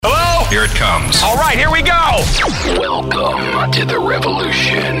Here it comes. All right, here we go. Welcome to the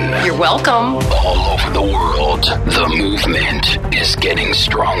revolution. You're welcome. All over the world, the movement is getting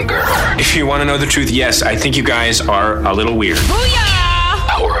stronger. If you want to know the truth, yes, I think you guys are a little weird. Booyah!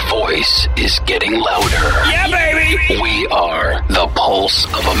 Our voice is getting louder. Yeah, baby! We are the pulse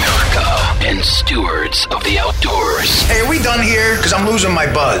of America and stewards of the outdoors. Hey, are we done here? Because I'm losing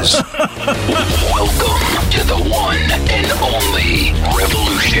my buzz. Welcome to the one and only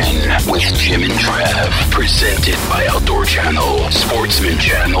Revolution with Jim and Trav. Presented by Outdoor Channel, Sportsman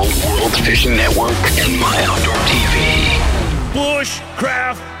Channel, World Fishing Network, and MyOutdoorTV.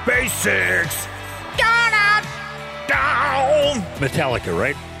 Bushcraft Basics. Down. Metallica,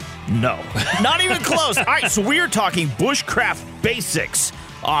 right? No, not even close. All right, so we're talking Bushcraft Basics.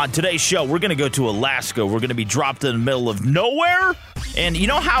 On today's show, we're going to go to Alaska. We're going to be dropped in the middle of nowhere. And you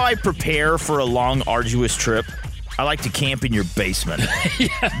know how I prepare for a long, arduous trip? I like to camp in your basement.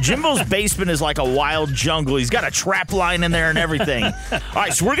 Jimbo's basement is like a wild jungle. He's got a trap line in there and everything. All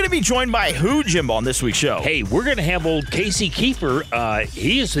right, so we're going to be joined by who, Jimbo, on this week's show? Hey, we're going to have old Casey Keefer.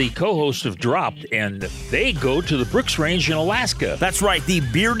 He is the co-host of Dropped, and they go to the Brooks Range in Alaska. That's right, the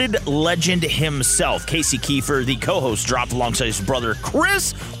bearded legend himself, Casey Keefer, the co-host, Dropped alongside his brother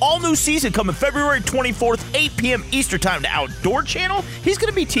Chris. All new season coming February 24th, 8 p.m. Eastern Time to Outdoor Channel. He's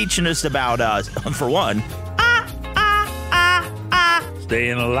going to be teaching us about, for one,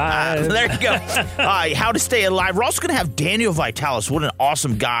 Staying alive. There you go. How to stay alive. We're also going to have Daniel Vitalis. What an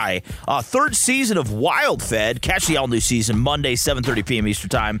awesome guy. Third season of Wildfed. Catch the all-new season Monday, 7:30 p.m. Eastern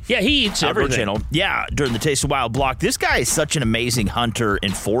Time. Yeah, he eats everything. Channel. Yeah, during the Taste of Wild block. This guy is such an amazing hunter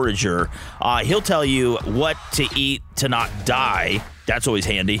and forager. He'll tell you what to eat to not die. That's always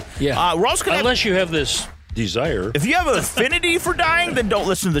handy. Yeah. We're also going to unless you have this desire. If you have an affinity for dying, then don't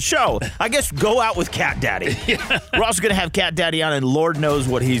listen to the show. I guess go out with Cat Daddy. Yeah. We're also going to have Cat Daddy on, and Lord knows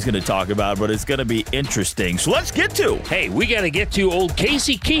what he's going to talk about, but it's going to be interesting. So let's get to. Hey, we got to get to old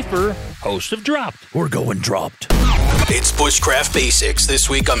Casey Keefer, host of Dropped. We're going Dropped. It's Bushcraft Basics this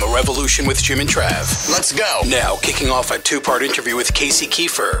week on The Revolution with Jim and Trav. Let's go. Now, kicking off a two-part interview with Casey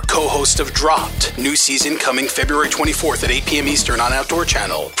Keefer, co-host of Dropped. New season coming February 24th at 8 p.m. Eastern on Outdoor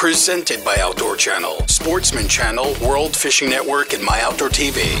Channel. Presented by Outdoor Channel, Sportsman Channel, World Fishing Network, and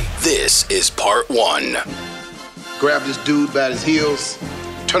MyOutdoorTV. This is part one. Grab this dude by his heels,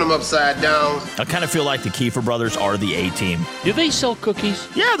 turn him upside down. I kind of feel like the Keefer brothers are the A-team. Do they sell cookies?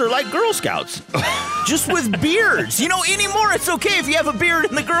 Yeah, they're like Girl Scouts. Just with beards. You know, anymore it's okay if you have a beard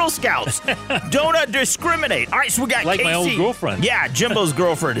in the Girl Scouts. Don't discriminate. All right, so we got like Casey. My old girlfriend. Yeah, Jimbo's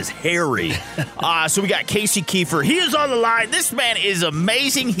girlfriend is hairy. So we got Casey Keefer. He is on the line. This man is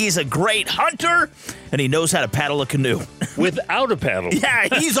amazing. He's a great hunter, and he knows how to paddle a canoe. Without a paddle. Yeah,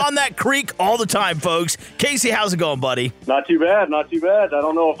 he's on that creek all the time, folks. Casey, how's it going, buddy? Not too bad, not too bad. I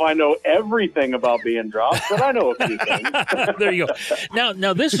don't know if I know everything about being dropped, but I know a few things. There you go.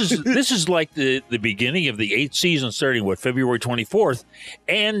 Now this is like the beginning of the 8th season, starting February 24th,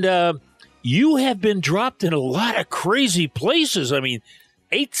 and you have been dropped in a lot of crazy places. I mean,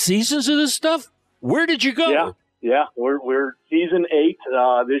 8 seasons of this stuff. Where did you go? Yeah. We're season 8.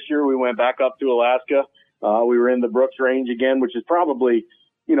 This year we went back up to Alaska. We were in the Brooks Range again, which is probably,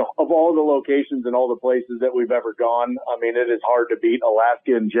 of all the locations and all the places that we've ever gone, I mean, it is hard to beat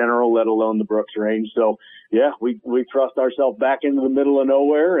Alaska in general, let alone the Brooks Range. So, yeah, we thrust ourselves back into the middle of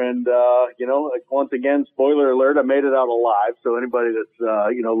nowhere. And, once again, spoiler alert, I made it out alive. So anybody that's,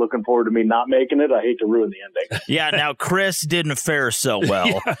 looking forward to me not making it, I hate to ruin the ending. Yeah, now Chris didn't fare so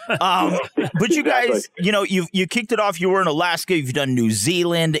well. But you guys, you kicked it off. You were in Alaska. You've done New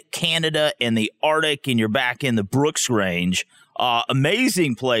Zealand, Canada, and the Arctic, and you're back in the Brooks Range.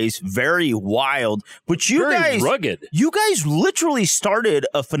 Amazing place, very wild. But very rugged. You guys literally started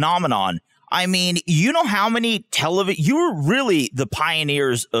a phenomenon. I mean, you know how many you were really the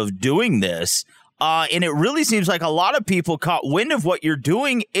pioneers of doing this. And it really seems like a lot of people caught wind of what you're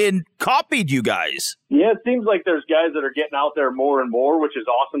doing and copied you guys. Yeah, it seems like there's guys that are getting out there more and more, which is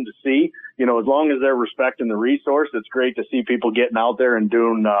awesome to see. As long as they're respecting the resource, it's great to see people getting out there and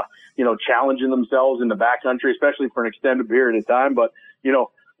doing, challenging themselves in the backcountry, especially for an extended period of time. But,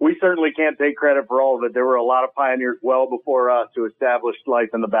 we certainly can't take credit for all of it. There were a lot of pioneers well before us who established life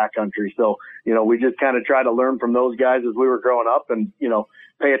in the backcountry. So, we just kind of try to learn from those guys as we were growing up and,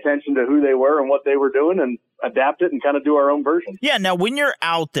 pay attention to who they were and what they were doing and adapt it and kind of do our own version. Yeah. Now, when you're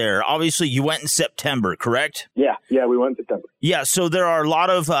out there, obviously you went in September, correct? Yeah, we went in September. Yeah. So there are a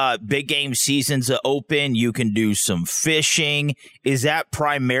lot of big game seasons open. You can do some fishing. Is that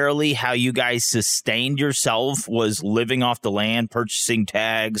primarily how you guys sustained yourself, was living off the land, purchasing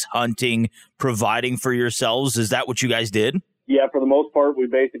tags, hunting, providing for yourselves? Is that what you guys did? Yeah, for the most part, we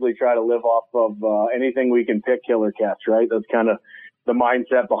basically try to live off of anything we can pick, kill, or catch, right? That's kind of the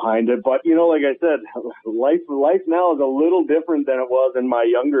mindset behind it. But, you know, like I said, life now is a little different than it was in my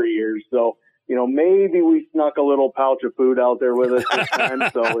younger years. So, you know, maybe we snuck a little pouch of food out there with us this time.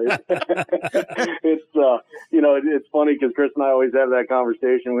 So it's you know, it's funny because Chris and I always have that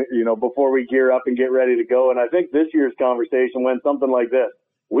conversation, you know, before we gear up and get ready to go. And I think this year's conversation went something like this.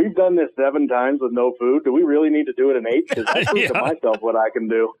 We've done this 7 times with no food. Do we really need to do it an 8th? Because I prove to myself what I can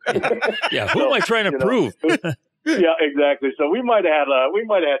do. Yeah, who am I trying to prove? Yeah, exactly. So we might have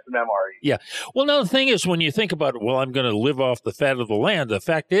had some MRE. Yeah. Well, now the thing is, when you think about, well, I'm going to live off the fat of the land, the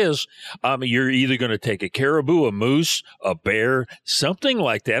fact is, you're either going to take a caribou, a moose, a bear, something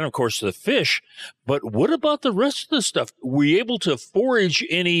like that, and of course the fish. But what about the rest of the stuff? Were you able to forage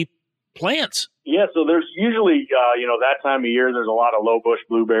any plants? Yeah, so there's usually, you know, that time of year, there's a lot of low bush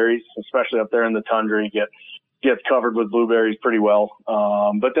blueberries, especially up there in the tundra. You gets covered with blueberries pretty well.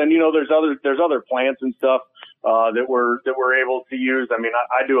 But then, you know, there's other plants and stuff that we're able to use. I mean,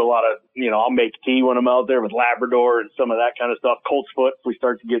 I do a lot of, you know, I'll make tea when I'm out there with Labrador and some of that kind of stuff. Colt's foot if we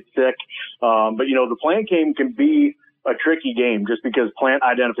start to get sick. But, you know, the plant game can be a tricky game just because plant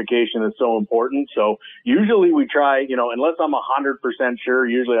identification is so important. So usually we try, you know, unless I'm 100% sure,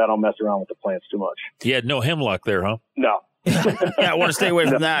 usually I don't mess around with the plants too much. You had no hemlock there, huh? No. Yeah, I want to stay away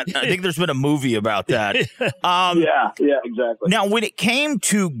from that. I think there's been a movie about that. Yeah, exactly. Now, when it came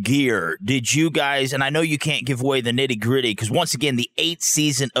to gear, did you guys, and I know you can't give away the nitty gritty because once again, the 8th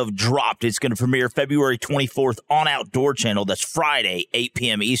season of Dropped is going to premiere February 24th on Outdoor Channel. That's Friday, 8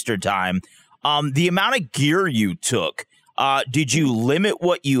 p.m. Eastern time. The amount of gear you took, did you limit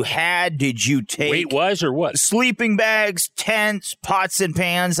what you had? Did you take weight-wise or what? Sleeping bags, tents, pots and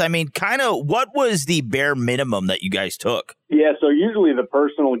pans? I mean, kind of what was the bare minimum that you guys took? Yeah, so usually the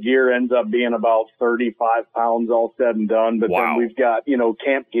personal gear ends up being about 35 pounds all said and done. But then we've got, you know,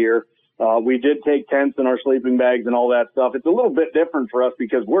 camp gear. We did take tents and our sleeping bags and all that stuff. It's a little bit different for us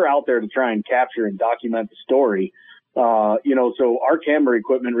because we're out there to try and capture and document the story. You know, so our camera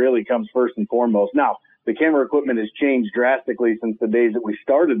equipment really comes first and foremost. Now, the camera equipment has changed drastically since the days that we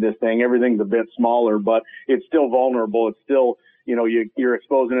started this thing. Everything's a bit smaller, but it's still vulnerable. It's still, you know, you're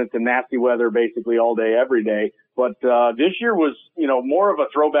exposing it to nasty weather basically all day, every day. But this year was, you know, more of a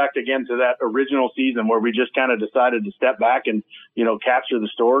throwback again to that original season where we just kind of decided to step back and, you know, capture the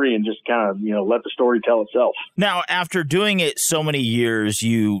story and just kind of, you know, let the story tell itself. Now, after doing it so many years,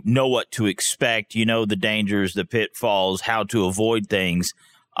 you know what to expect. You know the dangers, the pitfalls, how to avoid things.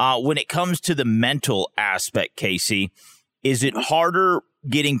 When it comes to the mental aspect, Casey, is it harder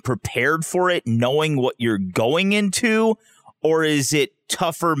getting prepared for it, knowing what you're going into, or is it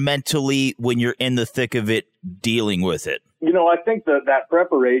tougher mentally when you're in the thick of it, dealing with it? You know, I think that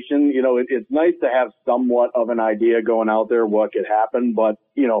preparation, you know, it's nice to have somewhat of an idea going out there what could happen. But,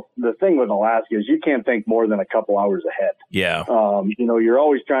 you know, the thing with Alaska is you can't think more than a couple hours ahead. Yeah. You know, you're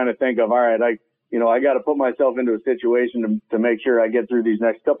always trying to think of, all right, I got to put myself into a situation to make sure I get through these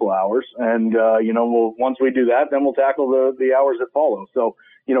next couple hours. And, you know, once we do that, then we'll tackle the hours that follow. So,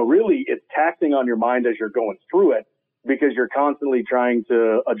 you know, really it's taxing on your mind as you're going through it because you're constantly trying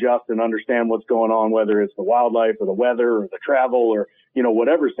to adjust and understand what's going on, whether it's the wildlife or the weather or the travel or, you know,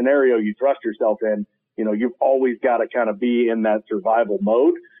 whatever scenario you thrust yourself in, you know, you've always got to kind of be in that survival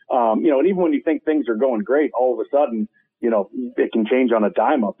mode. You know, and even when you think things are going great, all of a sudden, you know, it can change on a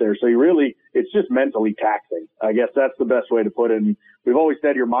dime up there. So it's just mentally taxing. I guess that's the best way to put it. And we've always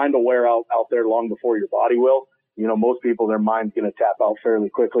said your mind will wear out there long before your body will. You know, most people, their mind's going to tap out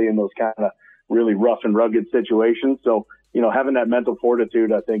fairly quickly in those kind of really rough and rugged situations. So, you know, having that mental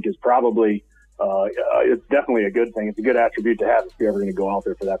fortitude, I think, is probably, it's definitely a good thing. It's a good attribute to have if you're ever going to go out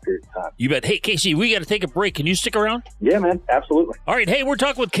there for that period of time. You bet. Hey, Casey, we got to take a break. Can you stick around? Yeah, man. Absolutely. All right. Hey, we're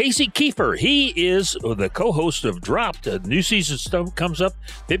talking with Casey Keefer. He is the co-host of Dropped. New season stuff comes up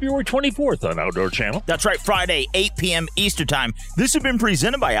February 24th on Outdoor Channel. That's right. Friday, 8 p.m. Eastern time. This has been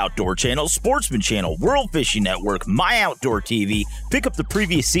presented by Outdoor Channel, Sportsman Channel, World Fishing Network, MyOutdoorTV. Pick up the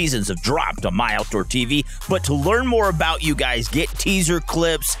previous seasons of Dropped on MyOutdoorTV. But to learn more about you guys, get teaser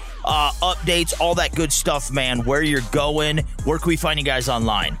clips, updates, all that good stuff, man. Where you're going, where can we find you guys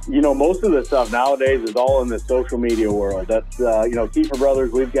online? You know, most of the stuff nowadays is all in the social media world. That's, you know, Keefer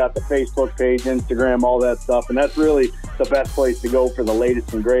Brothers, we've got the Facebook page, Instagram, all that stuff. And that's really the best place to go for the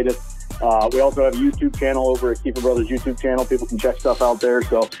latest and greatest. We also have a YouTube channel over at Keefer Brothers YouTube channel. People can check stuff out there.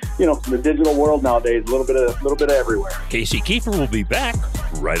 So, you know, the digital world nowadays, a little bit of everywhere. Casey Keefer will be back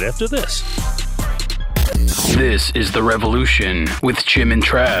right after this. This is The Revolution with Jim and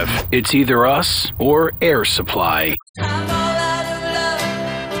Trav. It's either us or Air Supply.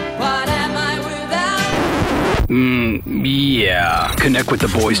 Yeah. Connect with the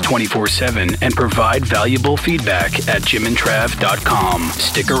boys 24/7 and provide valuable feedback at jimandtrav.com.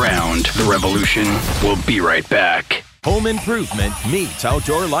 Stick around. The revolution will be right back. Home improvement meets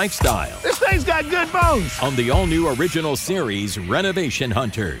outdoor lifestyle. This thing's got good bones. On the all-new original series, Renovation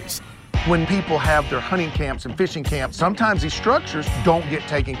Hunters. When people have their hunting camps and fishing camps, sometimes these structures don't get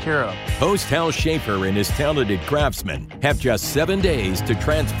taken care of. Host Hal Schaefer and his talented craftsmen have just 7 days to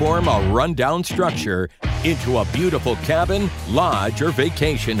transform a rundown structure into a beautiful cabin, lodge, or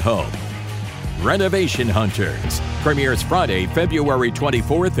vacation home. Renovation Hunters premieres Friday, February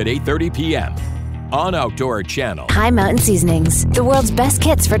 24th at 8:30 p.m. on Outdoor Channel. High Mountain Seasonings, the world's best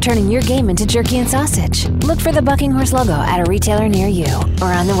kits for turning your game into jerky and sausage. Look for the Bucking Horse logo at a retailer near you or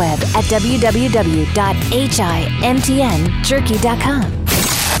on the web at www.himtnjerky.com.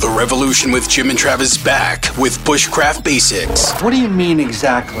 The Revolution with Jim and Trav is back with Bushcraft Basics. What do you mean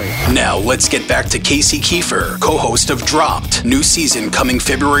exactly? Now let's get back to Casey Keefer, co-host of Dropped. New season coming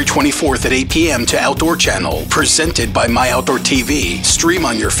February 24th at 8 p.m. to Outdoor Channel. Presented by MyOutdoorTV. Stream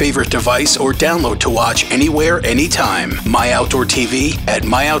on your favorite device or download to watch anywhere, anytime. MyOutdoorTV at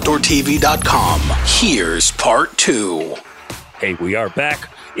MyOutdoorTV.com. Here's part 2. Hey, we are back.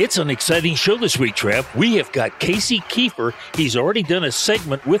 It's an exciting show this week, Trav. We have got Casey Keefer. He's already done a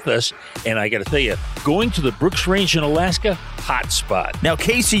segment with us, and I got to tell you, going to the Brooks Range in Alaska, hot spot. Now,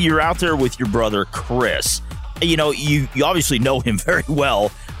 Casey, you're out there with your brother, Chris. You know, you obviously know him very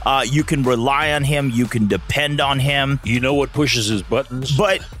well. You can rely on him. You can depend on him. You know what pushes his buttons.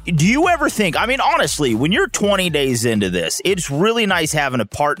 But do you ever think, I mean, honestly, when you're 20 days into this, it's really nice having a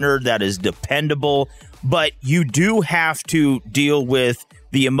partner that is dependable, but you do have to deal with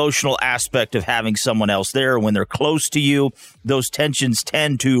the emotional aspect of having someone else there. When they're close to you, those tensions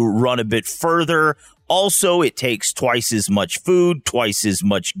tend to run a bit further. Also, it takes twice as much food, twice as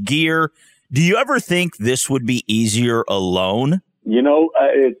much gear. Do you ever think this would be easier alone? You know,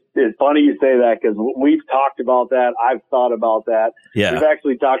 it's funny you say that because we've talked about that. I've thought about that. Yeah. We've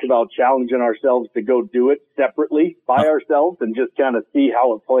actually talked about challenging ourselves to go do it separately by ourselves and just kind of see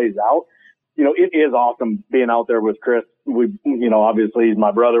how it plays out. You know, it is awesome being out there with Chris. Obviously he's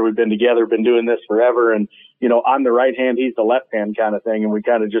my brother. We've been together, been doing this forever. And, you know, I'm the right hand, he's the left hand kind of thing. And we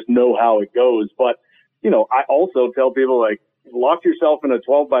kind of just know how it goes. But, you know, I also tell people, like, lock yourself in a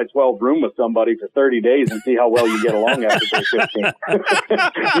 12 by 12 room with somebody for 30 days and see how well you get along after day 15.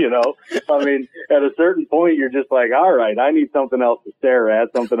 You know, I mean, at a certain point, you're just like, all right, I need something else to stare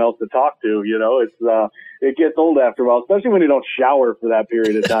at, something else to talk to. You know, it gets old after a while, especially when you don't shower for that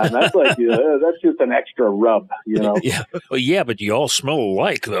period of time. That's like, that's just an extra rub, you know? Yeah. Well, yeah, but you all smell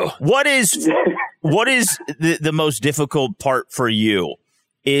alike, though. What is the most difficult part for you?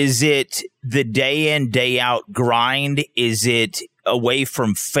 Is it the day in, day out grind? Is it away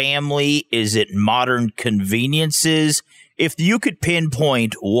from family? Is it modern conveniences? If you could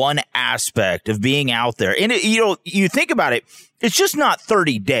pinpoint one aspect of being out there, and you think about it, it's just not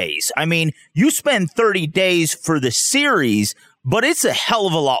 30 days. I mean, you spend 30 days for the series, but it's a hell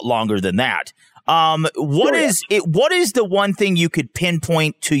of a lot longer than that. What is the one thing you could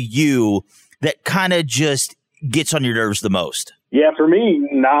pinpoint to you that kind of just gets on your nerves the most? Yeah, for me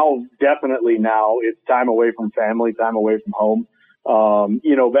definitely now, it's time away from family, time away from home.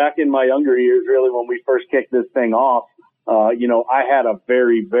 Back in my younger years, really when we first kicked this thing off, I had a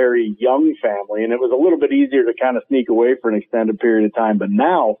very, very young family, and it was a little bit easier to kind of sneak away for an extended period of time. But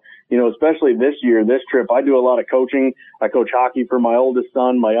now, especially this year, this trip, I do a lot of coaching. I coach hockey for my oldest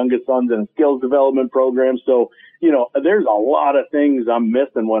son. My youngest son's in a skills development program. So, there's a lot of things I'm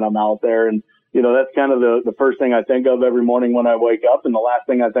missing when I'm out there. And, that's kind of the first thing I think of every morning when I wake up. And the last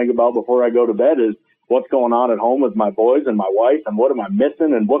thing I think about before I go to bed is what's going on at home with my boys and my wife, and what am I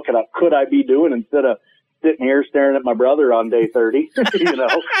missing, and what could I be doing instead of sitting here staring at my brother on day 30,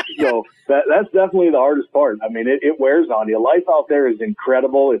 So that's definitely the hardest part. I mean, it wears on you. Life out there is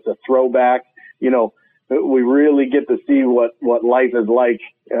incredible. It's a throwback. We really get to see what life is like,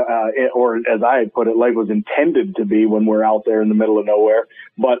 or as I put it, life was intended to be when we're out there in the middle of nowhere.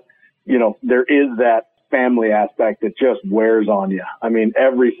 But, there is that family aspect that just wears on you. I mean,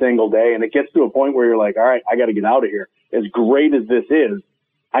 every single day. And it gets to a point where you're like, all right, I got to get out of here. As great as this is,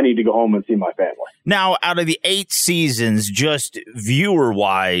 I need to go home and see my family. Now, out of the 8 seasons, just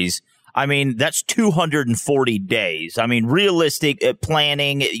viewer-wise, I mean, that's 240 days. I mean, realistic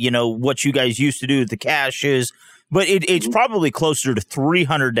planning, what you guys used to do with the caches, but it's probably closer to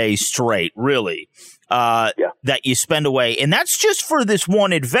 300 days straight, really, that you spend away. And that's just for this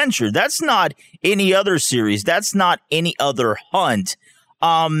one adventure. That's not any other series. That's not any other hunt.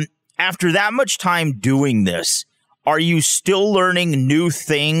 After that much time doing this, Are you still learning new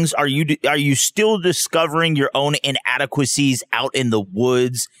things? Are you still discovering your own inadequacies out in the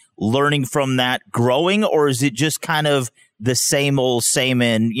woods, learning from that, growing, or is it just kind of the same old, same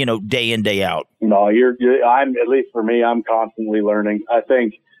in, day in, day out? No, I'm, at least for me, I'm constantly learning. I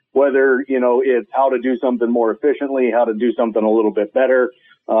think whether, it's how to do something more efficiently, how to do something a little bit better,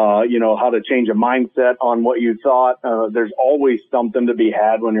 how to change a mindset on what you thought. There's always something to be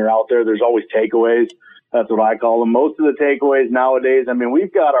had when you're out there. There's always takeaways. That's what I call them. Most of the takeaways nowadays,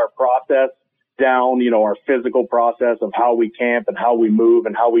 we've got our process down, our physical process of how we camp and how we move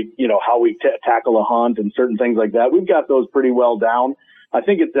and how we tackle a hunt and certain things like that. We've got those pretty well down. I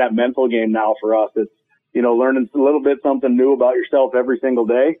think it's that mental game now for us. It's, learning a little bit something new about yourself every single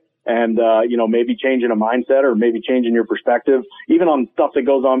day. And, maybe changing a mindset or maybe changing your perspective, even on stuff that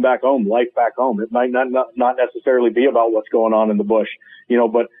goes on back home, life back home. It might not necessarily be about what's going on in the bush,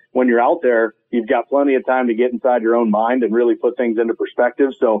 but when you're out there, you've got plenty of time to get inside your own mind and really put things into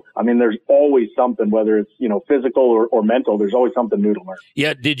perspective. So, there's always something, whether it's, physical or mental, there's always something new to learn.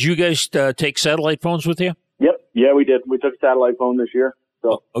 Yeah. Did you guys take satellite phones with you? Yep. Yeah, we did. We took a satellite phone this year.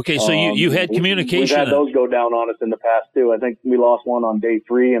 So, okay, so you had communication. We've had those go down on us in the past, too. I think we lost one on day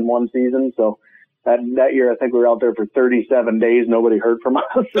 3 in one season. So that year, I think we were out there for 37 days. Nobody heard from us.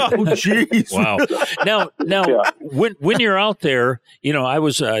 Oh, jeez. Wow. Now, yeah. when you're out there,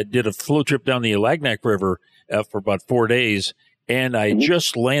 I did a float trip down the Alagnac River for about 4 days, and I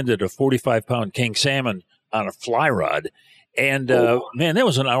just landed a 45-pound king salmon on a fly rod. And, man, that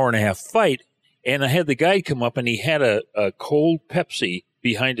was an hour-and-a-half fight. And I had the guy come up, and he had a cold Pepsi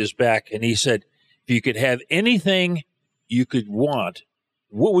behind his back, and he said, if you could have anything you could want,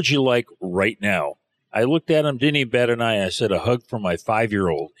 what would you like right now? I looked at him, didn't he bat an eye? I said, a hug from my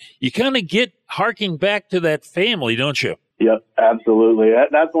 5-year-old. You kind of get harking back to that family, don't you? Yep, absolutely.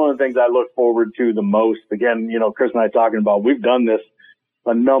 That's one of the things I look forward to the most. Again, Chris and I talking about, we've done this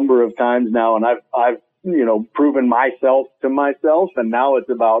a number of times now, and I've proven myself to myself. And now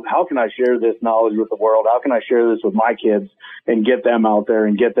it's about, how can I share this knowledge with the world? How can I share this with my kids and get them out there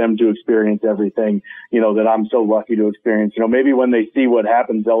and get them to experience everything, that I'm so lucky to experience? Maybe when they see what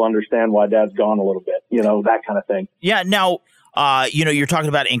happens, they'll understand why Dad's gone a little bit, that kind of thing. Yeah. Now, you're talking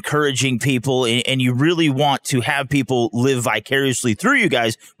about encouraging people, and you really want to have people live vicariously through you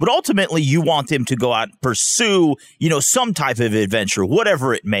guys, but ultimately you want them to go out and pursue, some type of adventure,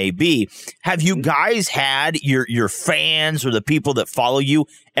 whatever it may be. Have you guys had your fans or the people that follow you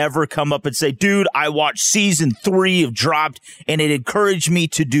ever come up and say, dude, I watched season 3 of Dropped and it encouraged me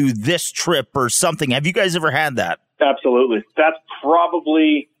to do this trip or something? Have you guys ever had that? Absolutely. That's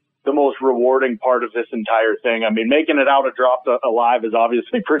probably the most rewarding part of this entire thing. Making it out of Dropped alive is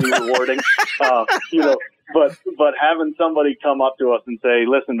obviously pretty rewarding, but having somebody come up to us and say,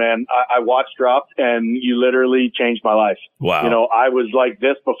 listen, man, I watched Dropped and you literally changed my life. Wow. I was like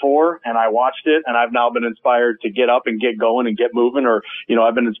this before and I watched it and I've now been inspired to get up and get going and get moving, or,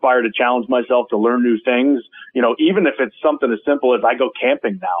 I've been inspired to challenge myself to learn new things, even if it's something as simple as I go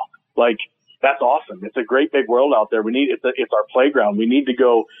camping now. Like, that's awesome. It's a great big world out there. It's our playground. We need to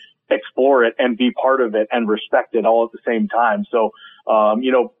go explore it and be part of it and respect it all at the same time. So,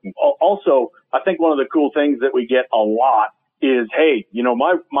 also, I think one of the cool things that we get a lot is, hey,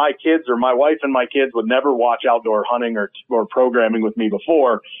 my kids or my wife and my kids would never watch outdoor hunting or programming with me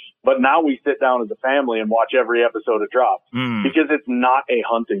before, but now we sit down as a family and watch every episode of Dropped because it's not a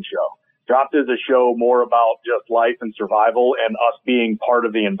hunting show. Dropped is a show more about just life and survival and us being part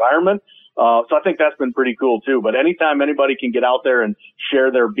of the environment. So I think that's been pretty cool too. But anytime anybody can get out there and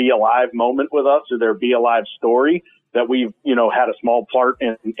share their Be Alive moment with us or their Be Alive story that we've, had a small part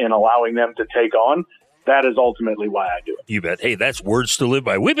in allowing them to take on, that is ultimately why I do it. You bet. Hey, that's words to live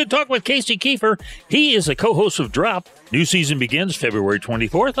by. We've been talking with Casey Keefer. He is a co-host of Drop. New season begins February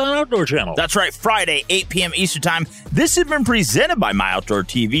 24th on Outdoor Channel. That's right, Friday, 8 p.m. Eastern Time. This has been presented by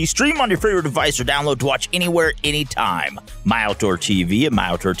MyOutdoorTV. Stream on your favorite device or download to watch anywhere, anytime. MyOutdoorTV at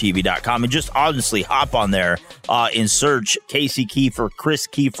MyOutdoorTV.com. And just honestly hop on there and search Casey Keefer, Chris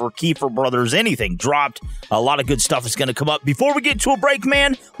Keefer, Keefer Brothers, anything Dropped. A lot of good stuff is going to come up. Before we get to a break,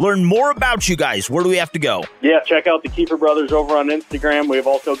 man, learn more about you guys. Where do we have to go? Yeah, check out the Keefer Brothers over on Instagram. We've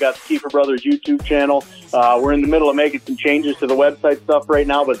also got the Keefer Brothers YouTube channel. We're in the middle of making some changes to the website stuff right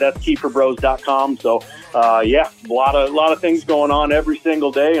now, but that's KeeferBros.com. So, a lot of things going on every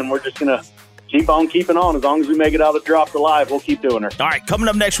single day, and we're just going to keep on keeping on. As long as we make it out of Dropped alive, we'll keep doing her. All right, coming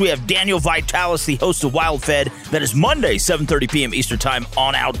up next, we have Daniel Vitalis, the host of Wildfed. That is Monday, 7:30 p.m. Eastern Time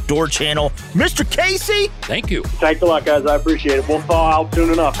on Outdoor Channel. Mr. Casey? Thank you. Thanks a lot, guys. I appreciate it. We'll thaw out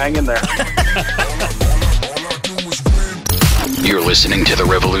soon enough. Hang in there. You're listening to The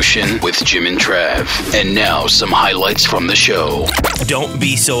Revolution with Jim and Trav. And now, some highlights from the show. Don't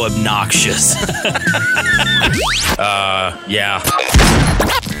be so obnoxious. Yeah.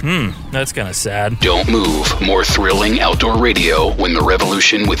 That's kind of sad. Don't move. More thrilling outdoor radio when The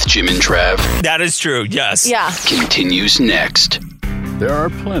Revolution with Jim and Trav. That is true, yes. Yeah. Continues next. There are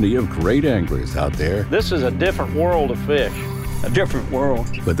plenty of great anglers out there. This is a different world of fish. A different world.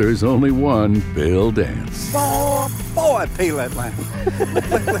 But there's only one Bill Dance. Boy, peel that line.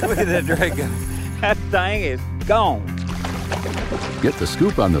 look at that drag gun. That thing is gone. Get the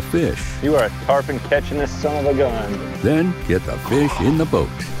scoop on the fish. You are a tarpon catching this son of a gun. Then get the fish in the boat.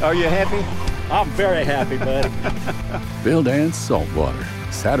 Are you happy? I'm very happy, bud. Bill Dance Saltwater.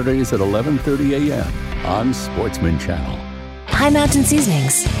 Saturdays at 11:30 a.m. on Sportsman Channel. High Mountain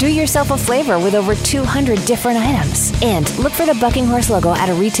Seasonings. Do yourself a flavor with over 200 different items. And look for the Bucking Horse logo at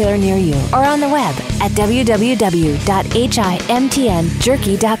a retailer near you or on the web at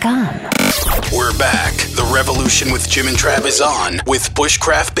www.himtnjerky.com. We're back. The Revolution with Jim and Trav is on with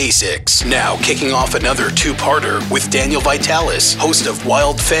Bushcraft Basics. Now kicking off another two-parter with Daniel Vitalis, host of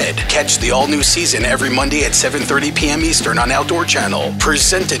Wildfed. Catch the all-new season every Monday at 7:30 p.m. Eastern on Outdoor Channel.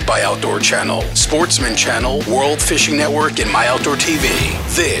 Presented by Outdoor Channel, Sportsman Channel, World Fishing Network and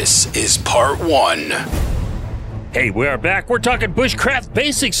MyOutdoorTV. This is part 1. Hey, we are back. We're talking Bushcraft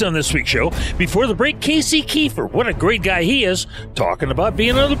Basics on this week's show. Before the break, Casey Keefer, what a great guy he is, talking about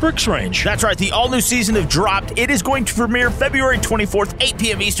being on the Brooks Range. That's right. The all-new season of Dropped. It is going to premiere February 24th, 8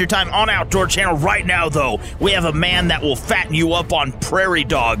 p.m. Eastern Time on Outdoor Channel. Right now, though, we have a man that will fatten you up on prairie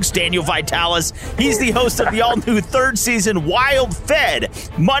dogs, Daniel Vitalis. He's the host of the all-new third season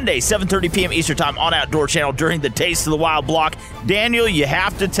Wildfed, Monday, 7:30 p.m. Eastern Time on Outdoor Channel during the Taste of the Wild block. Daniel, you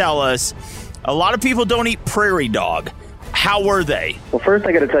have to tell us, a lot of people don't eat prairie dog. How were they? Well, first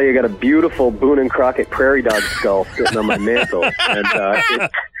I got to tell you, I got a beautiful Boone and Crockett prairie dog skull sitting on my mantle, and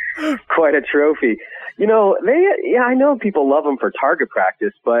it's quite a trophy. You know, I know people love them for target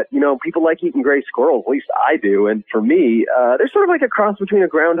practice, but, you know, people like eating gray squirrels. At least I do. And for me, they're sort of like a cross between a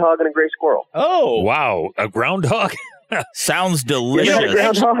groundhog and a gray squirrel. Oh, wow. A groundhog? Sounds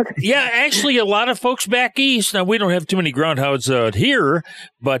delicious. Yeah, actually, a lot of folks back east, now we don't have too many groundhogs out here,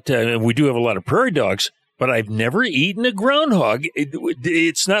 but we do have a lot of prairie dogs, but I've never eaten a groundhog.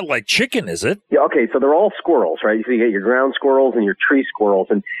 It's not like chicken, is it? Yeah, okay, so they're all squirrels, right? So you get your ground squirrels and your tree squirrels,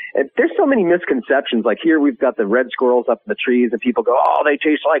 and there's so many misconceptions. Like here we've got the red squirrels up in the trees, and people go, oh, they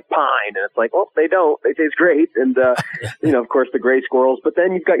taste like pine. And it's like, well, they don't. They taste great. And, you know, of course, the gray squirrels. But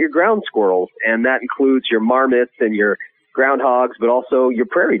then you've got your ground squirrels, and that includes your marmots and your groundhogs, but also your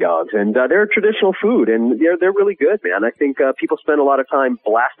prairie dogs. And they're traditional food, and they're really good, man. I think people spend a lot of time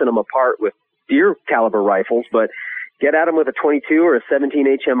blasting them apart with deer caliber rifles, but get at them with a 22 or a 17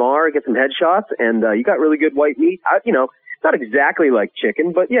 HMR, get some headshots, and you got really good white meat. You know, not exactly like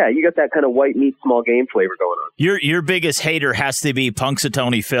chicken, but yeah, you got that kind of white meat, small game flavor going on. Your biggest hater has to be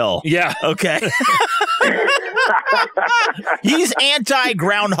Punxsutawney Phil. Yeah. Okay. He's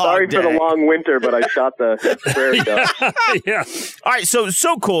anti-Groundhog Sorry Day. for the long winter, but I shot the prairie dog. Yeah. All right, so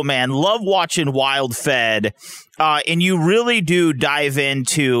cool, man. Love watching Wildfed. And you really do dive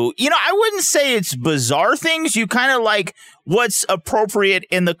into, you know, I wouldn't say it's bizarre things. You kind of like what's appropriate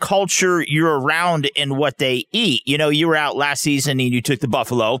in the culture you're around and what they eat. You know, you were out last season and you took the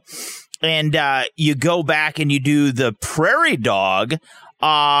buffalo, and you go back and you do the prairie dog.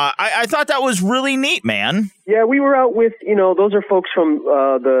 I thought that was really neat, man. Yeah, we were out with, you know, those are folks from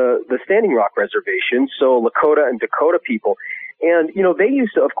the Standing Rock Reservation, so Lakota and Dakota people. And, you know, they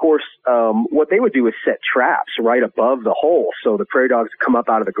used to, of course, what they would do is set traps right above the hole. So the prairie dogs would come up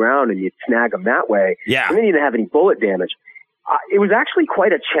out of the ground and you'd snag them that way. Yeah. And then you didn't have any bullet damage. It was actually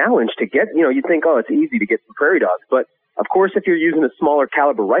quite a challenge to get, you know, you'd think, oh, it's easy to get some prairie dogs. But, of course, if you're using a smaller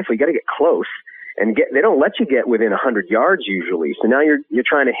caliber rifle, you got to get close. And they don't let you get within 100 yards usually. So now you're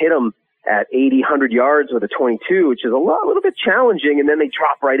trying to hit them at 80, 100 yards with a 22, which is a little bit challenging. And then they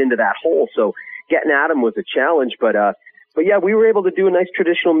drop right into that hole. So getting at them was a challenge. But yeah, we were able to do a nice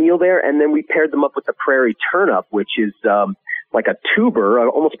traditional meal there, and then we paired them up with the prairie turnip, which is like a tuber,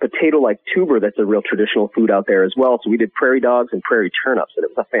 almost potato-like tuber that's a real traditional food out there as well. So we did prairie dogs and prairie turnips, and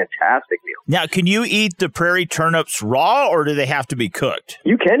it was a fantastic meal. Now, can you eat the prairie turnips raw, or do they have to be cooked?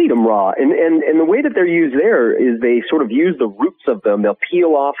 You can eat them raw, and the way that they're used there is they sort of use the roots of them. They'll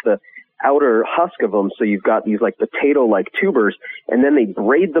peel off the outer husk of them, so you've got these like potato-like tubers, and then they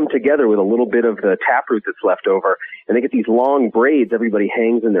braid them together with a little bit of the taproot that's left over, and they get these long braids everybody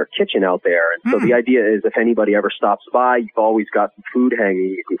hangs in their kitchen out there. And so the idea is if anybody ever stops by, you've always got some food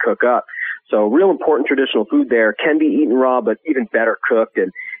hanging you can cook up. So real important traditional food there, can be eaten raw, but even better cooked,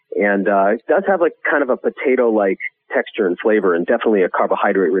 and it does have like kind of a potato-like texture and flavor, and definitely a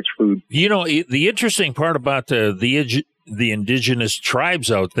carbohydrate-rich food. You know, the interesting part about the indigenous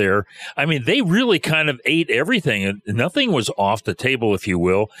tribes out there, I mean, they really kind of ate everything. Nothing was off the table, if you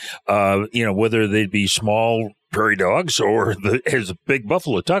will. Whether they'd be small prairie dogs or as big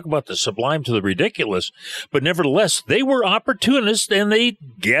buffalo. Talk about the sublime to the ridiculous. But nevertheless, they were opportunists, and they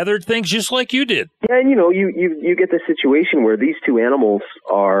gathered things just like you did. Yeah, and you get this situation where these two animals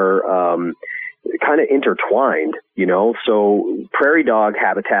are kind of intertwined, so prairie dog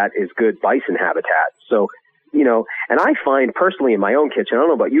habitat is good bison habitat. So, and I find personally in my own kitchen, I don't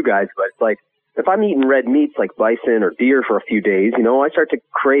know about you guys, but it's like, if I'm eating red meats like bison or deer for a few days, I start to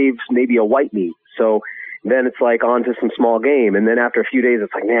crave maybe a white meat. So then it's like on to some small game. And then after a few days,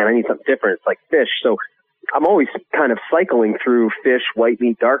 it's like, man, I need something different. It's like fish. So I'm always kind of cycling through fish, white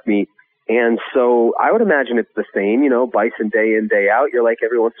meat, dark meat. And so I would imagine it's the same, bison day in, day out. You're like,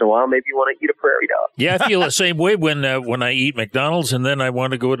 every once in a while, maybe you want to eat a prairie dog. Yeah, I feel the same way when I eat McDonald's and then I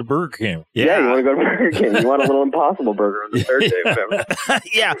want to go to Burger King. Yeah, you want to go to Burger King. You want a little Impossible Burger on the third day, whatever.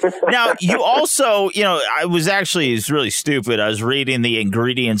 Yeah. Now, you also, it's really stupid. I was reading the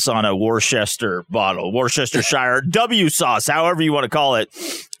ingredients on a Worcestershire bottle, Worcestershire W sauce, however you want to call it.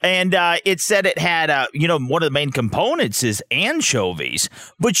 And it said it had, one of the main components is anchovies.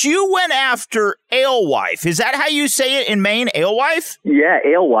 But you went after alewife. Is that how you say it in Maine, alewife? Yeah,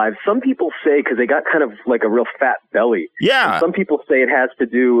 alewife. Some people say, because they got kind of like a real fat belly. Yeah. And some people say it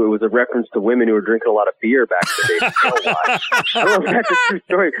was a reference to women who were drinking a lot of beer back in the day. Alewife. I don't know if that's a true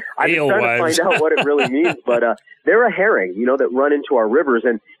story. I'm just trying to find out what it really means. But they're a herring, that run into our rivers.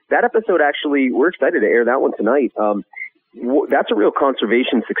 And that episode actually, we're excited to air that one tonight. That's a real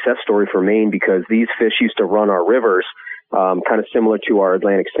conservation success story for Maine because these fish used to run our rivers, kind of similar to our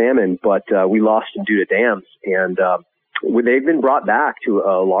Atlantic salmon, but we lost them due to dams. And they've been brought back to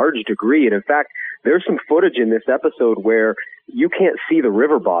a large degree. And in fact, there's some footage in this episode where you can't see the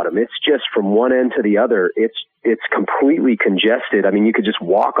river bottom. It's just from one end to the other. It's completely congested. I mean, you could just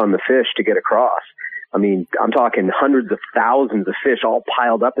walk on the fish to get across. I mean, I'm talking hundreds of thousands of fish all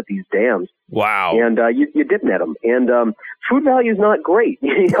piled up at these dams. Wow. And you dip net them. And food value is not great,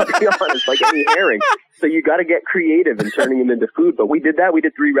 you got to be honest, like any herring. So you got to get creative in turning them into food. But we did that. We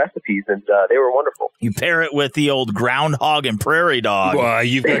did 3 recipes, and they were wonderful. You pair it with the old groundhog and prairie dog. Well,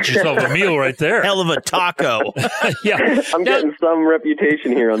 you've got yourself a meal right there. Hell of a taco. Yeah. I'm getting some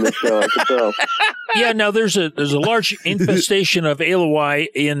reputation here on this show, I can tell. Yeah, now there's a large infestation of alewi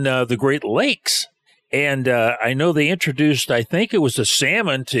in the Great Lakes. And I know they introduced, I think it was the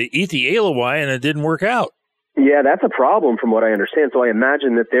salmon to eat the alewi, and it didn't work out. Yeah, that's a problem from what I understand. So I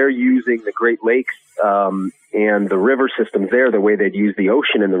imagine that they're using the Great Lakes and the river systems there the way they'd use the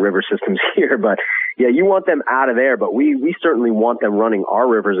ocean and the river systems here. But yeah, you want them out of there, but we certainly want them running our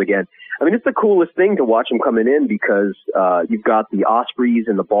rivers again. I mean, it's the coolest thing to watch them coming in because you've got the ospreys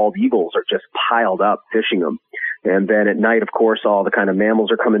and the bald eagles are just piled up fishing them. And then at night, of course, all the kind of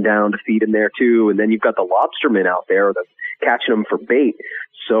mammals are coming down to feed in there too. And then you've got the lobstermen out there that's catching them for bait.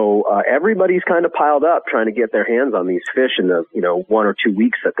 So everybody's kind of piled up trying to get their hands on these fish in the 1 or 2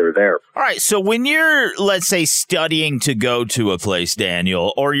 weeks that they're there. All right. So when you're, let's say, studying to go to a place,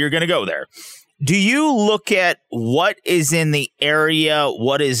 Daniel, or you're going to go there, do you look at what is in the area,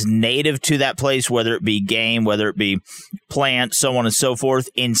 what is native to that place, whether it be game, whether it be plants, so on and so forth,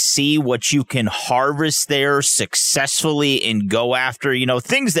 and see what you can harvest there successfully and go after,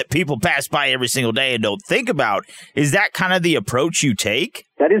 things that people pass by every single day and don't think about? Is that kind of the approach you take?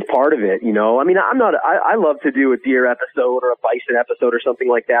 That is part of it, I mean, I love to do a deer episode or a bison episode or something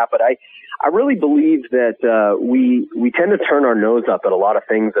like that, but I really believe that we tend to turn our nose up at a lot of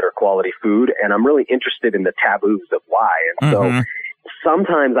things that are quality food, and I'm really interested in the taboos of why. And so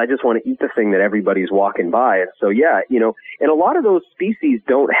sometimes I just want to eat the thing that everybody's walking by. And so, and a lot of those species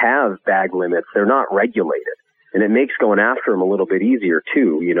don't have bag limits. They're not regulated. And it makes going after them a little bit easier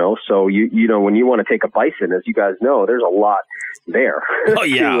too, So when you want to take a bison, as you guys know, there's a lot there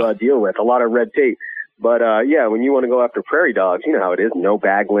to deal with, a lot of red tape. But when you want to go after prairie dogs, you know how it is. No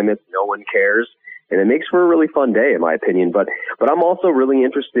bag limits, no one cares, and it makes for a really fun day, in my opinion. But I'm also really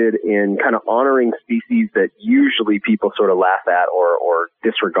interested in kind of honoring species that usually people sort of laugh at or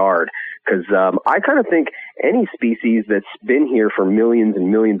disregard, because I kind of think any species that's been here for millions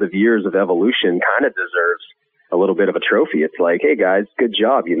and millions of years of evolution kind of deserves a little bit of a trophy. It's like, hey guys, good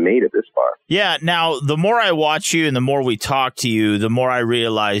job. You made it this far. Yeah. Now, the more I watch you and the more we talk to you, the more I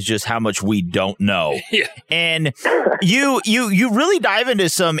realize just how much we don't know. Yeah. And you really dive into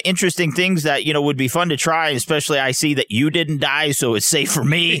some interesting things that, would be fun to try. Especially I see that you didn't die, so it's safe for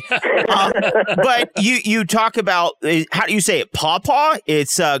me. But you talk about, how do you say it? Pawpaw?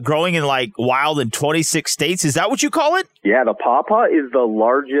 It's growing in like wild in 26 states. Is that what you call it? Yeah, the pawpaw is the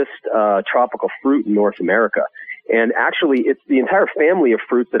largest tropical fruit in North America. And actually, it's the entire family of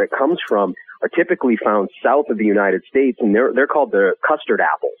fruits that it comes from are typically found south of the United States, and they're called the custard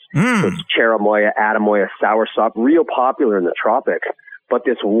apples. So it's cherimoya, atamoya, soursop, real popular in the tropics. But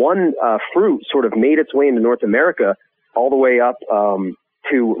this one fruit sort of made its way into North America all the way up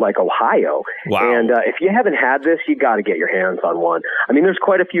to like Ohio. Wow. And if you haven't had this, you got to get your hands on one. I mean, there's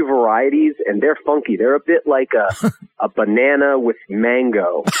quite a few varieties, and they're funky. They're a bit like a banana with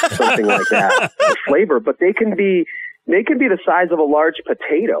mango, something like that, for flavor. But they can be the size of a large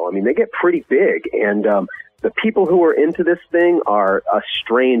potato. I mean, they get pretty big. And the people who are into this thing are a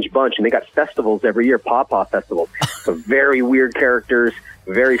strange bunch, and they got festivals every year, pawpaw festivals. So very weird characters,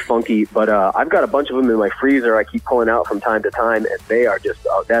 very funky, but I've got a bunch of them in my freezer I keep pulling out from time to time, and they are just,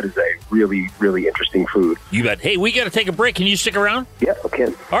 that is a really, really interesting food. You bet. Hey, we got to take a break. Can you stick around? Yeah, okay.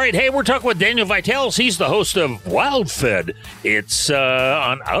 All right, hey, we're talking with Daniel Vitalis. He's the host of Wildfed. It's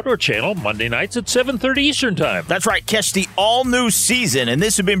on Outdoor Channel, Monday nights at 7:30 Eastern Time. That's right. Catch the all-new season, and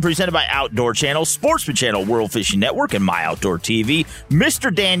this has been presented by Outdoor Channel, Sportsman Channel, World Fishing Network, and MyOutdoorTV.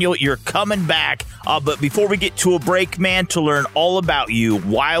 Mr. Daniel, you're coming back, but before we get to a break, man, to learn all about you,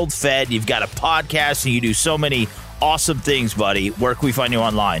 Wildfed, you've got a podcast, and you do so many awesome things, buddy. Where can we find you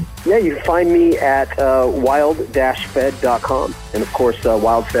online? Yeah, you can find me at wild-fed.com, and of course,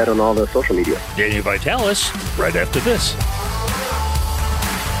 Wildfed on all the social media. Daniel Vitalis, right after this.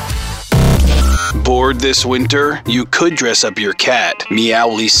 Bored this winter? You could dress up your cat,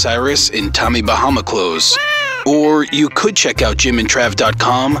 Meowly Cyrus, in Tommy Bahama clothes. Or you could check out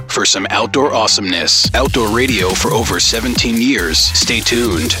jimandtrav.com for some outdoor awesomeness. Outdoor radio for over 17 years. Stay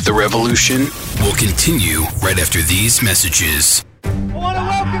tuned. The revolution will continue right after these messages. I want to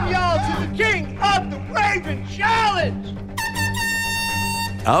welcome y'all to the King of the Raven Challenge!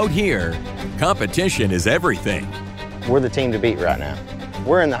 Out here, competition is everything. We're the team to beat right now.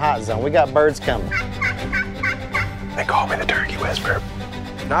 We're in the hot zone. We got birds coming. They call me the turkey whisperer.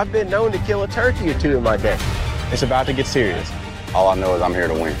 And I've been known to kill a turkey or two in my day. It's about to get serious. All I know is I'm here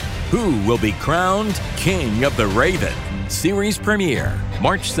to win. Who will be crowned King of the Raven? Series premiere,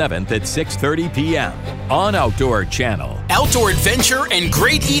 March 7th at 6:30 p.m. on Outdoor Channel. Outdoor adventure and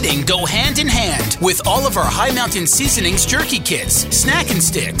great eating go hand in hand with all of our High Mountain Seasonings jerky kits, snack and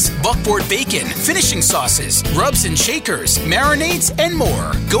sticks, buckboard bacon, finishing sauces, rubs and shakers, marinades, and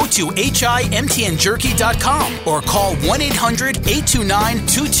more. Go to himtnjerky.com or call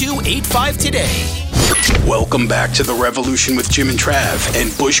 1-800-829-2285 today. Welcome back to The Revolution with Jim and Trav and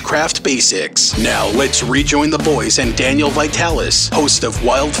Bushcraft Basics. Now let's rejoin the boys and Daniel Vitalis, host of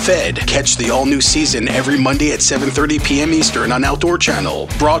Wildfed. Catch the all-new season every Monday at 7:30 p.m. Eastern on Outdoor Channel.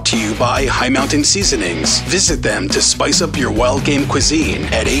 Brought to you by High Mountain Seasonings. Visit them to spice up your wild game cuisine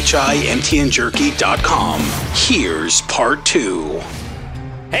at himtnjerky.com. Here's part 2.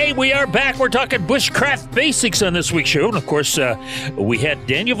 Hey, we are back. We're talking Bushcraft Basics on this week's show. And, of course, we had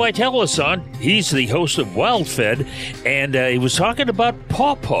Daniel Vitalis on. He's the host of Wildfed, and he was talking about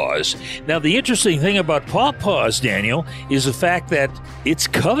pawpaws. Now, the interesting thing about pawpaws, Daniel, is the fact that it's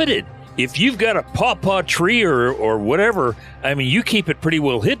coveted. If you've got a pawpaw tree or whatever, I mean, you keep it pretty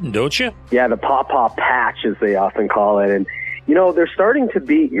well hidden, don't you? Yeah, the pawpaw patch, as they often call it. And there's starting to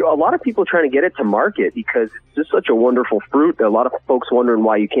be a lot of people trying to get it to market because it's just such a wonderful fruit. A lot of folks wondering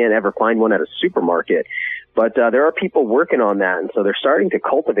why you can't ever find one at a supermarket. But there are people working on that, and so they're starting to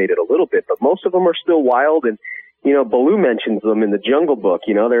cultivate it a little bit. But most of them are still wild, and, Baloo mentions them in the Jungle Book.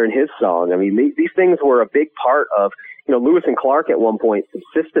 They're in his song. I mean, these things were a big part of, Lewis and Clark at one point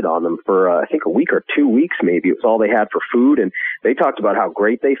subsisted on them for, I think, a week or 2 weeks maybe. It was all they had for food, and they talked about how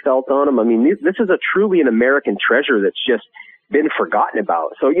great they felt on them. I mean, this is truly an American treasure that's just been forgotten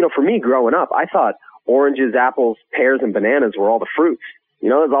about. So, for me growing up, I thought oranges, apples, pears, and bananas were all the fruits.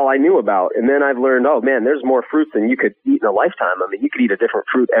 That's all I knew about. And then I've learned, oh man, there's more fruits than you could eat in a lifetime. I mean, you could eat a different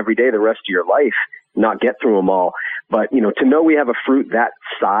fruit every day the rest of your life, not get through them all. But, to know we have a fruit that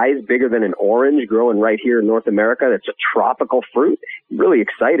size, bigger than an orange, growing right here in North America, that's a tropical fruit, really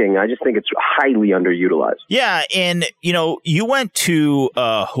exciting. I just think it's highly underutilized. Yeah, and, you went to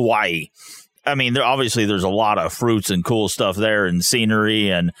Hawaii. I mean, there's a lot of fruits and cool stuff there and scenery,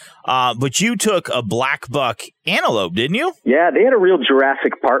 and but you took a black buck antelope, didn't you? Yeah, they had a real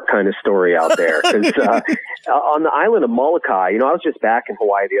Jurassic Park kind of story out there. 'Cause, on the island of Molokai, I was just back in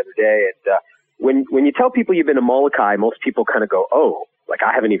Hawaii the other day, and when you tell people you've been to Molokai, most people kind of go, oh, like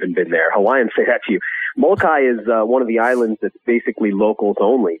I haven't even been there. Hawaiians say that to you. Molokai is one of the islands that's basically locals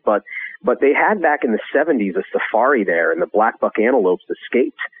only, but they had back in the 70s a safari there, and the black buck antelopes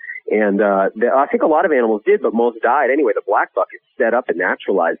escaped. And I think a lot of animals did, but most died. Anyway, the black buck is set up and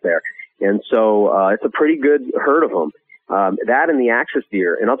naturalized there. And so it's a pretty good herd of them. That and the axis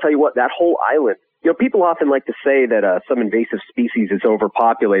deer. And I'll tell you what, that whole island, people often like to say that some invasive species is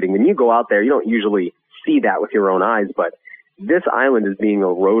overpopulating. When you go out there, you don't usually see that with your own eyes, but this island is being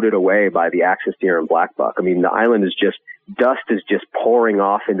eroded away by the axis deer and black buck. I mean, the island is dust is just pouring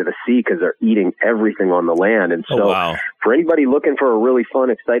off into the sea because they're eating everything on the land. And so for anybody looking for a really fun,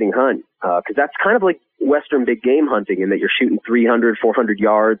 exciting hunt, because that's kind of like Western big game hunting in that you're shooting 300, 400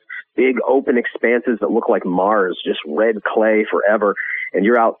 yards, big open expanses that look like Mars, just red clay forever. And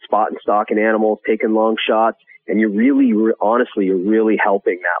you're out spotting, stalking animals, taking long shots. And you're really, honestly, you're really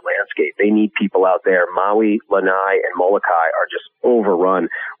helping that landscape. They need people out there. Maui, Lanai, and Molokai are just overrun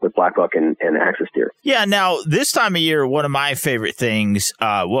with black buck and axis deer. Yeah, now, this time of year, one of my favorite things,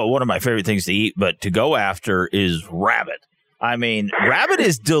 one of my favorite things to eat, but to go after is rabbit. I mean, rabbit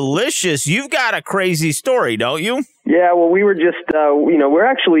is delicious. You've got a crazy story, don't you? Yeah, well, we were just, we're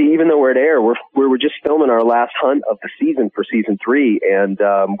actually, even though we're at air, we were just filming our last hunt of the season for season 3, and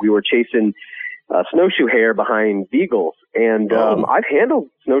we were chasing snowshoe hare behind beagles. And I've handled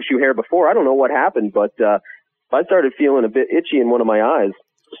snowshoe hare before. I don't know what happened, but I started feeling a bit itchy in one of my eyes.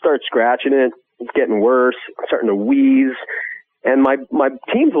 Started scratching it. It's getting worse. I'm starting to wheeze. And my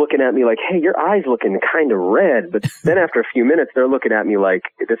team's looking at me like, hey, your eye's looking kind of red. But then after a few minutes, they're looking at me like,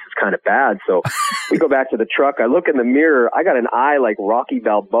 this is kind of bad. So we go back to the truck. I look in the mirror. I got an eye like Rocky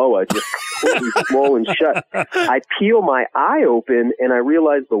Balboa, just completely swollen shut. I peel my eye open, and I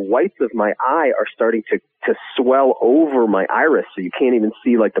realize the whites of my eye are starting to swell over my iris. So you can't even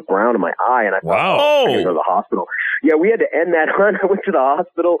see like the brown of my eye. And I thought, I'm going to go to the hospital. Yeah, we had to end that hunt. I went to the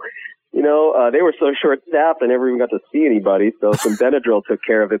hospital. They were so short-staffed, I never even got to see anybody, so some Benadryl took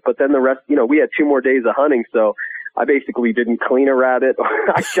care of it. But then the rest, we had 2 more days of hunting, so I basically didn't clean a rabbit.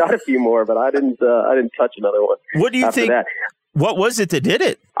 I shot a few more, but I didn't touch another one. What do you think? That. What was it that did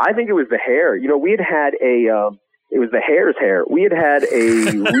it? I think it was the hair. We had it was the hare's hair. We had a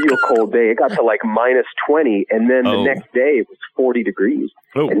real cold day. It got to like -20, and then the next day it was 40 degrees.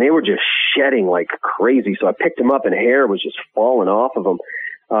 And they were just shedding like crazy. So I picked them up, and hair was just falling off of them.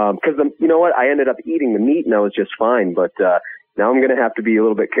 Because you know what? I ended up eating the meat, and I was just fine. But now I'm going to have to be a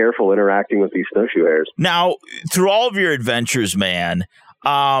little bit careful interacting with these snowshoe hares. Now, through all of your adventures, man,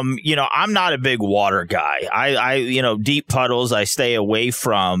 I'm not a big water guy. I deep puddles I stay away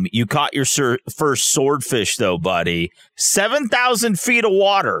from. You caught your first swordfish, though, buddy. 7,000 feet of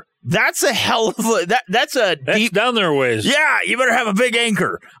water. That's a hell of a that's deep down there ways. Yeah, you better have a big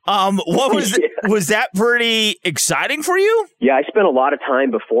anchor. What was was that pretty exciting for you? Yeah, I spent a lot of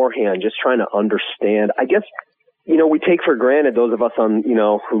time beforehand just trying to understand. I guess we take for granted, those of us on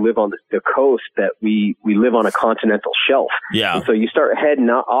who live on the coast, that we live on a continental shelf. Yeah. And so you start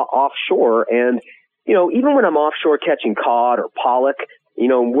heading offshore, and even when I'm offshore catching cod or pollock,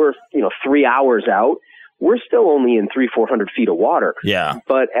 we're 3 hours out. We're still only in 300-400 feet of water. Yeah.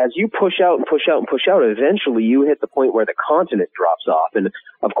 But as you push out and push out and push out, eventually you hit the point where the continent drops off. And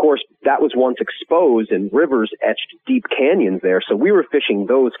of course, that was once exposed, and rivers etched deep canyons there. So we were fishing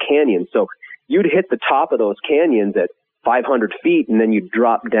those canyons. So you'd hit the top of those canyons at 500 feet, and then you'd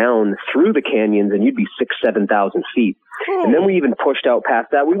drop down through the canyons, and you'd be 6,000-7,000 feet. And then we even pushed out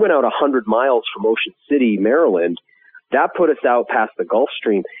past that. We went out 100 miles from Ocean City, Maryland. That put us out past the Gulf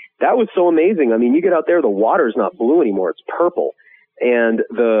Stream. That was so amazing. I mean, you get out there, the water's not blue anymore. It's purple. And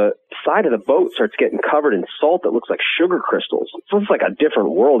the side of the boat starts getting covered in salt that looks like sugar crystals. So it's like a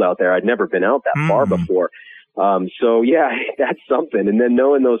different world out there. I'd never been out that far before. So, yeah, that's something. And then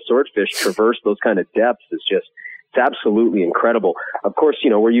knowing those swordfish traverse those kind of depths is just, it's absolutely incredible. Of course,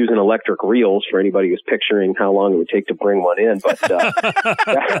 we're using electric reels for anybody who's picturing how long it would take to bring one in. But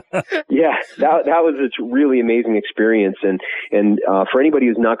that was a really amazing experience. And for anybody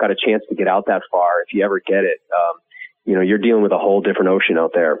who's not got a chance to get out that far, if you ever get it, you're dealing with a whole different ocean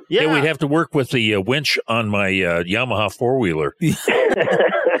out there. Yeah, we'd have to work with the winch on my Yamaha 4-wheeler.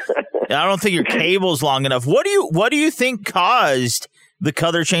 I don't think your cable's long enough. What do you think caused the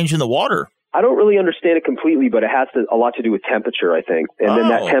color change in the water? I don't really understand it completely, but it has a lot to do with temperature, I think. And then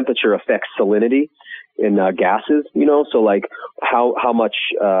that temperature affects salinity. gases, so like how much,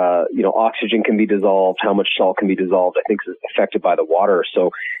 oxygen can be dissolved, how much salt can be dissolved, I think is affected by the water.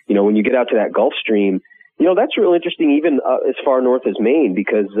 So, when you get out to that Gulf Stream, that's really interesting even as far north as Maine,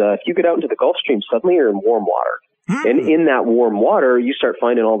 because if you get out into the Gulf Stream, suddenly you're in warm water. And in that warm water, you start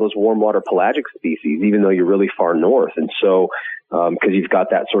finding all those warm water pelagic species, even though you're really far north. And so, because you've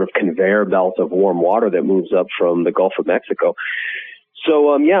got that sort of conveyor belt of warm water that moves up from the Gulf of Mexico.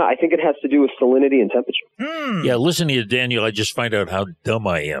 So, I think it has to do with salinity and temperature. Yeah, listening to Daniel, I just find out how dumb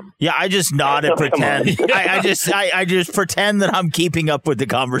I am. Yeah, I just nod and pretend. I just pretend that I'm keeping up with the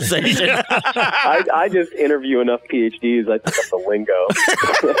conversation. I just interview enough PhDs. I pick up the lingo.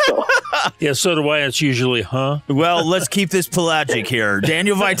 Yeah, so do I. It's usually, Well, let's keep this pelagic here.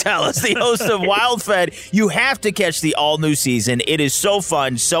 Daniel Vitalis, the host of Wildfed. You have to catch the all-new season. It is so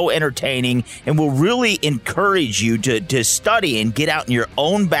fun, so entertaining, and will really encourage you to study and get out in your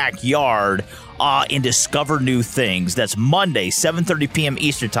own backyard and discover new things. That's Monday, 7:30 p.m.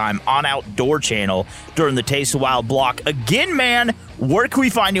 Eastern Time on Outdoor Channel during the Taste of Wild block. Again, man, where can we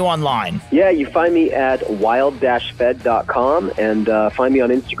find you online? Yeah, you find me at wild-fed.com and find me on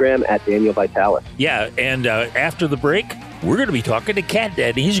Instagram at Daniel Vitalis. Yeah, and after the break, we're going to be talking to Cat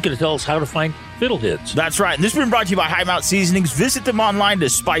Daddy. He's going to tell us how to find fiddleheads. That's right. And this has been brought to you by High Mount Seasonings. Visit them online to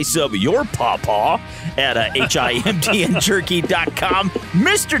spice up your pawpaw at HIMTNjerky.com.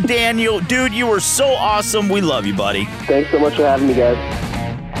 Mr. Daniel, dude, you were so awesome. We love you, buddy. Thanks so much for having me, guys.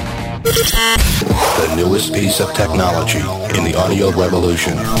 The newest piece of technology in the audio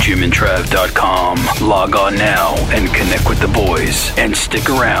revolution. JimandTrav.com. Log on now and connect with the boys. And stick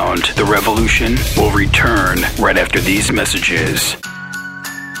around. The revolution will return right after these messages.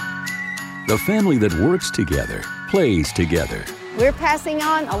 The family that works together, plays together. We're passing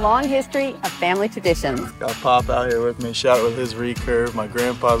on a long history of family traditions. Got Pop out here with me, shot with his recurve, my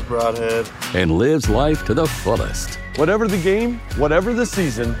grandpa's broadhead. And lives life to the fullest. Whatever the game, whatever the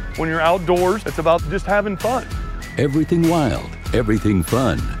season, when you're outdoors, it's about just having fun. Everything wild, everything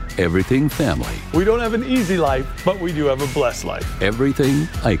fun, everything family. We don't have an easy life, but we do have a blessed life. Everything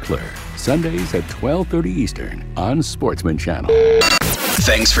Eichler. Sundays at 12:30 Eastern on Sportsman Channel.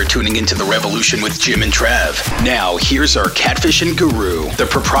 Thanks for tuning into The Revolution with Jim and Trav. Now, here's our catfishing guru, the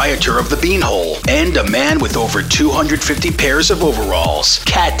proprietor of the Beanhole, and a man with over 250 pairs of overalls,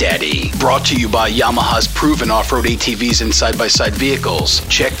 Cat Daddy. Brought to you by Yamaha's proven off-road ATVs and side-by-side vehicles.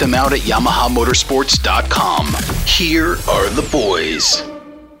 Check them out at YamahaMotorsports.com. Here are the boys.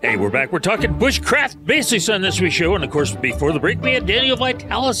 Hey, we're back. We're talking Bushcraft Basics on this week's show. And, of course, before the break, we had Daniel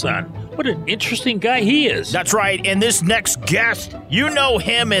Vitalis on. What an interesting guy he is. That's right. And this next guest, you know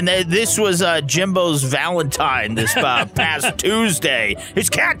him, and this was Jimbo's Valentine this past Tuesday.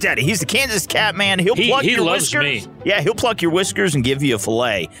 It's Cat Daddy. He's the Kansas Cat Man. He'll pluck your whiskers. Me. Yeah, he'll pluck your whiskers and give you a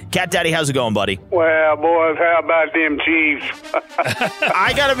fillet. Cat Daddy, how's it going, buddy? Well, boys, how about them Chiefs?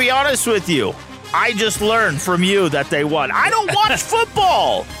 I got to be honest with you. I just learned from you that they won. I don't watch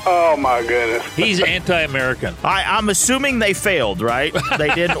football. Oh, my goodness. He's anti-American. I'm assuming they failed, right? They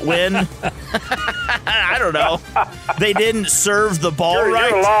didn't win. I don't know. They didn't serve the ball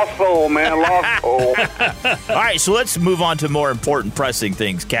right. You're a lost soul, man. Lost soul. All right, so let's move on to more important, pressing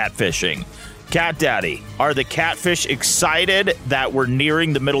things, catfishing. Cat Daddy, are the catfish excited that we're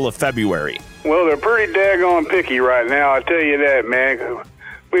nearing the middle of February? Well, they're pretty daggone picky right now, I tell you that, man.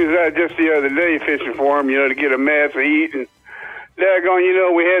 We was out just the other day fishing for them, to get a mess to eat. And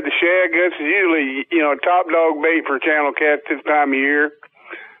daggone, we had the shad guts. It's usually, top dog bait for channel cats this time of year.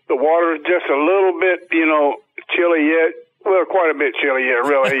 The water's just a little bit, chilly yet. Well, quite a bit chilly yet,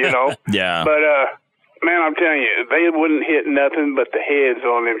 really, Yeah. But, man, I'm telling you, they wouldn't hit nothing but the heads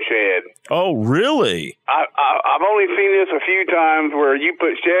on them shad. Oh, really? I've only seen this a few times where you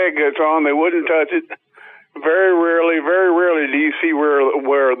put shad guts on, they wouldn't touch it. Very rarely do you see where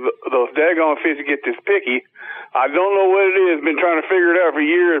those daggone fish get this picky. I don't know what it is. Been trying to figure it out for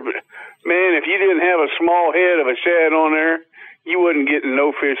years, but man, if you didn't have a small head of a shad on there, you wouldn't get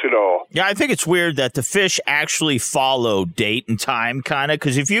no fish at all. Yeah, I think it's weird that the fish actually follow date and time, kind of,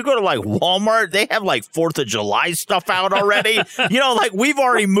 because if you go to, like, Walmart, they have, like, 4th of July stuff out already. We've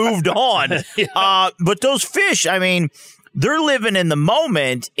already moved on. Yeah. But those fish, I mean, they're living in the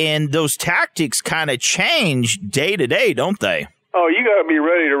moment, and those tactics kind of change day to day, don't they? Oh, you got to be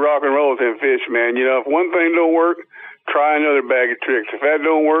ready to rock and roll with them fish, man. If one thing don't work, try another bag of tricks. If that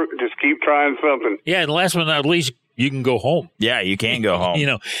don't work, just keep trying something. Yeah, and last but not least, you can go home. Yeah, you can go home.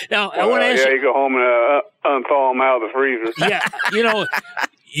 Now I want to ask you. Yeah, you go home and unthaw them out of the freezer. Yeah,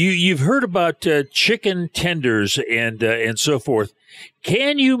 you've heard about chicken tenders and so forth.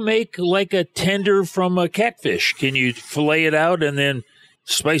 Can you make like a tender from a catfish? Can you fillet it out and then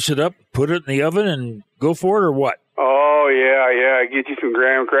spice it up, put it in the oven, and go for it, or what? Oh, yeah. Get you some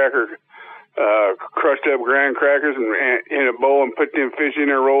graham cracker, crushed up graham crackers and in a bowl and put them fish in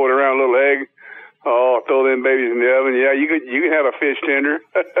there, roll it around a little egg. Oh, throw them babies in the oven. Yeah, you can have a fish tender.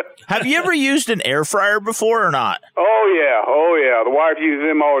 Have you ever used an air fryer before or not? Oh, yeah. The wife uses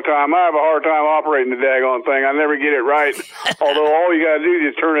them all the time. I have a hard time operating the daggone thing. I never get it right. Although all you got to do is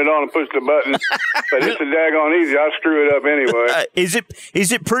just turn it on and push the button. But it's a daggone easy. I screw it up anyway. Is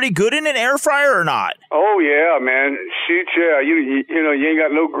it pretty good in an air fryer or not? Oh, yeah, man. Shoot, yeah. You ain't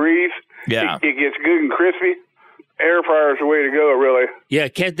got no grease. Yeah. It gets good and crispy. Air fryer is the way to go, really. Yeah,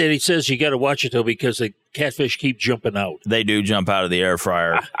 Cat Daddy says you got to watch it, though, because the catfish keep jumping out. They do jump out of the air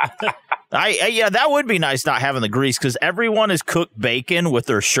fryer. Yeah, that would be nice not having the grease, because everyone has cooked bacon with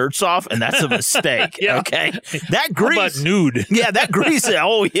their shirts off, and that's a mistake. Yeah. Okay, that grease. How about nude? Yeah, that grease.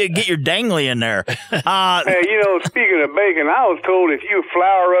 Oh, yeah, get your dangly in there. Hey, speaking of bacon, I was told if you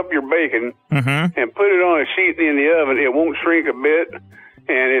flour up your bacon and put it on a sheet in the oven, it won't shrink a bit.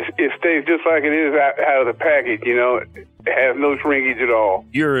 And it stays just like it is out of the package, It has no shrinkage at all.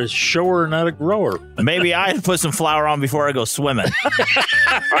 You're a shower, not a grower. Maybe I had to put some flour on before I go swimming. There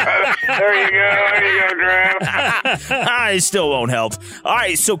you go, Trav. It still won't help. All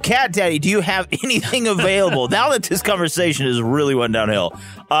right, so Cat Daddy, do you have anything available? Now that this conversation has really went downhill,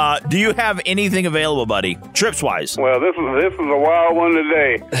 do you have anything available, buddy, trips-wise? Well, this is a wild one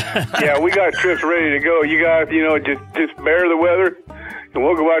today. Yeah, we got trips ready to go. You guys, just bear the weather. And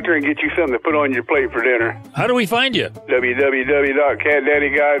we'll go out there and get you something to put on your plate for dinner. How do we find you?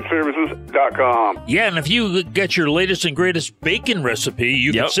 www.catdaddyguideservices.com. Yeah, and if you get your latest and greatest bacon recipe,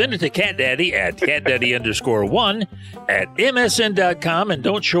 you can send it to Cat Daddy at catdaddy_1 at msn.com, and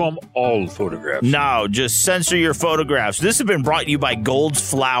don't show them all the photographs. No, just censor your photographs. This has been brought to you by Gold's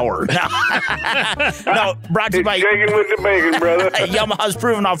Flour. No, brought to you by Shaking with the bacon, brother. Yamaha's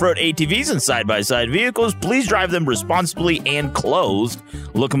proven off-road ATVs and side-by-side vehicles. Please drive them responsibly and closed.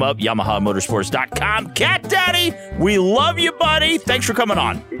 Look them up, YamahaMotorsports.com. Cat Daddy, we love you, buddy. Thanks for coming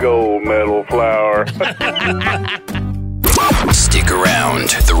on. Gold medal flour. Stick around.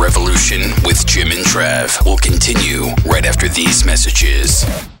 The Revolution with Jim and Trav will continue right after these messages.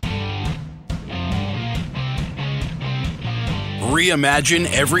 Reimagine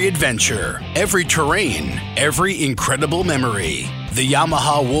every adventure, every terrain, every incredible memory. The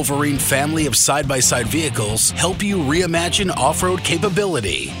Yamaha Wolverine family of side-by-side vehicles help you reimagine off-road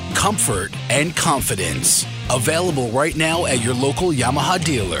capability, comfort, and confidence. Available right now at your local Yamaha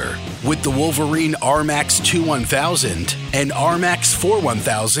dealer. With the Wolverine R-Max 2 1000 and R-Max 4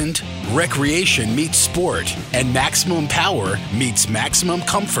 1000, recreation meets sport, and maximum power meets maximum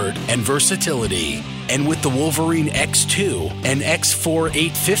comfort and versatility. And with the Wolverine X2 and X4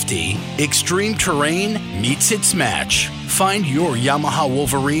 850, extreme terrain meets its match. Find your Yamaha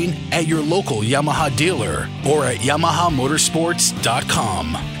Wolverine at your local Yamaha dealer or at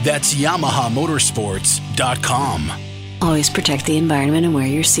YamahaMotorsports.com. That's YamahaMotorsports.com. Always protect the environment and wear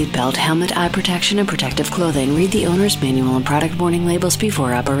your seatbelt, helmet, eye protection, and protective clothing. Read the owner's manual and product warning labels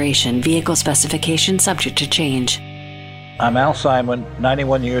before operation. Vehicle specifications subject to change. I'm Al Simon,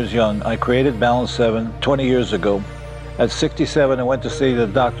 91 years young. I created Balance 7 20 years ago. At 67, I went to see the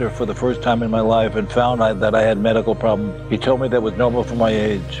doctor for the first time in my life and found that I had medical problems. He told me that was normal for my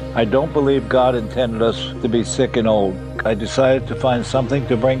age. I don't believe God intended us to be sick and old. I decided to find something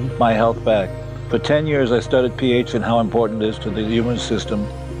to bring my health back. For 10 years, I studied pH and how important it is to the human system.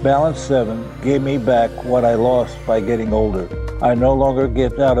 Balance 7 gave me back what I lost by getting older. I no longer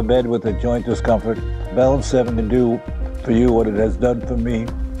get out of bed with a joint discomfort. Balance 7 can do for you what it has done for me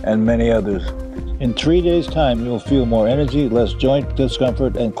and many others. In 3 days' time, you'll feel more energy, less joint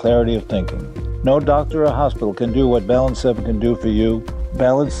discomfort, and clarity of thinking. No doctor or hospital can do what Balance 7 can do for you.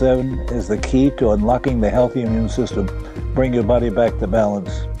 Balance 7 is the key to unlocking the healthy immune system. Bring your body back to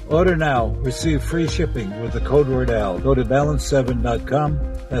balance. Order now. Receive free shipping with the code word AL. Go to balance7.com.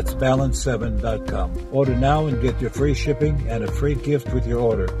 That's balance7.com. Order now and get your free shipping and a free gift with your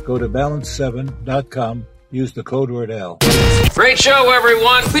order. Go to balance7.com. Use the code word AL. Great show,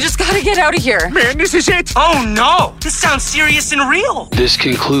 everyone. We just gotta get out of here. Man, this is it. Oh, no. This sounds serious and real. This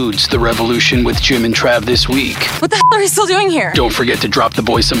concludes The Revolution with Jim and Trav this week. What the hell are you still doing here? Don't forget to drop the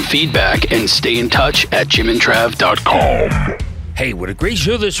boys some feedback and stay in touch at jimandtrav.com. Hey, what a great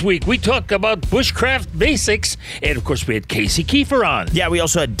show this week. We talked about Bushcraft Basics, and of course we had Casey Keefer on. Yeah, we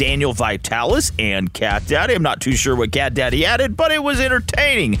also had Daniel Vitalis and Cat Daddy. I'm not too sure what Cat Daddy added, but it was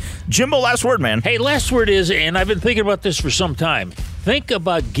entertaining. Jimbo, last word, man. Hey, last word is, and I've been thinking about this for some time, think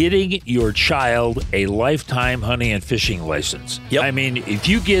about getting your child a lifetime hunting and fishing license. Yep. I mean, if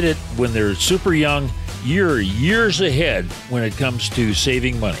you get it when they're super young, you're years ahead when it comes to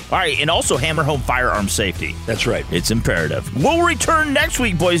saving money. All right, and also hammer home firearm safety. That's right. It's imperative. We'll return next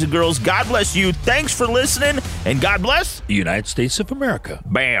week, boys and girls. God bless you. Thanks for listening, and God bless the United States of America.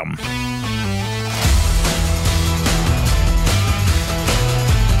 Bam.